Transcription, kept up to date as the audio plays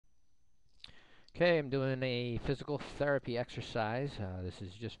Okay, I'm doing a physical therapy exercise. This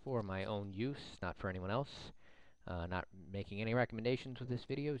is just for my own use, not for anyone else. Not making any recommendations with this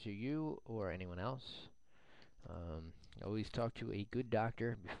video to you or anyone else. Always talk to a good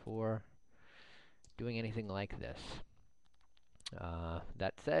doctor before doing anything like this.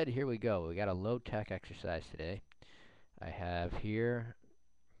 That said, here we go. We got a low-tech exercise today. I have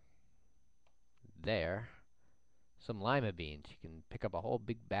there, some lima beans. You can pick up a whole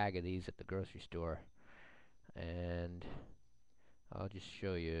big bag of these at the grocery store, and I'll just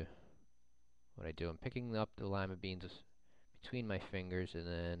show you what I do. I'm picking up the lima beans between my fingers and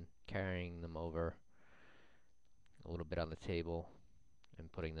then carrying them over a little bit on the table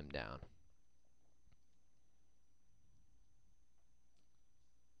and putting them down.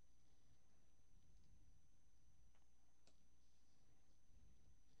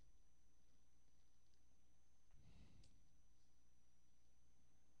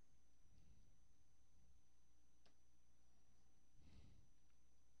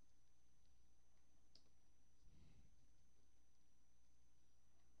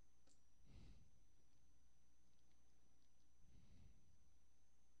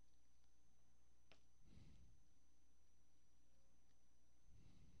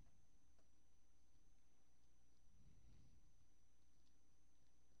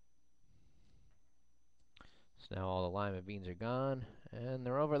 So now all the lima beans are gone and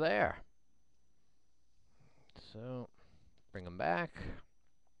they're over there. So bring them back.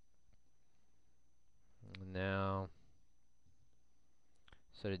 And now,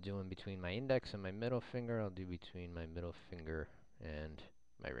 instead of doing between my index and my middle finger, I'll do between my middle finger and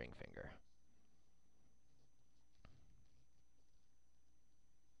my ring finger.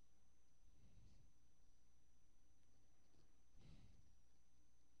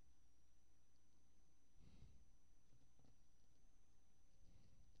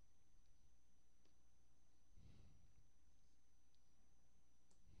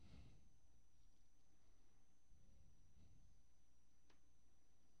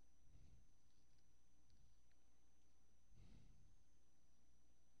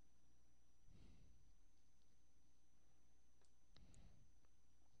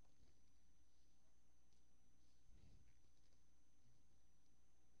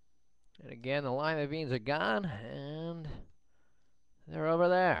 And again, the lima beans are gone and they're over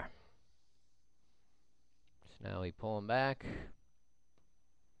there. So now we pull them back.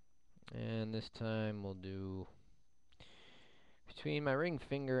 And this time we'll do between my ring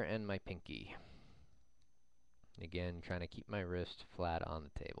finger and my pinky. Again, trying to keep my wrist flat on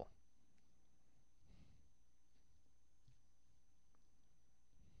the table.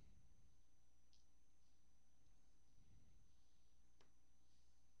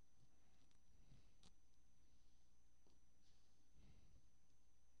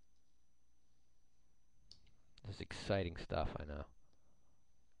 This is exciting stuff, I know.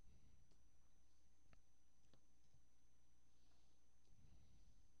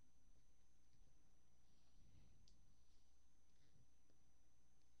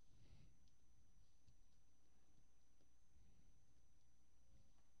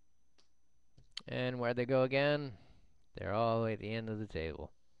 And where'd they go again? They're all the way at the end of the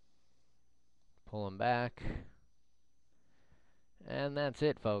table. Pull them back. And that's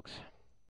it, folks.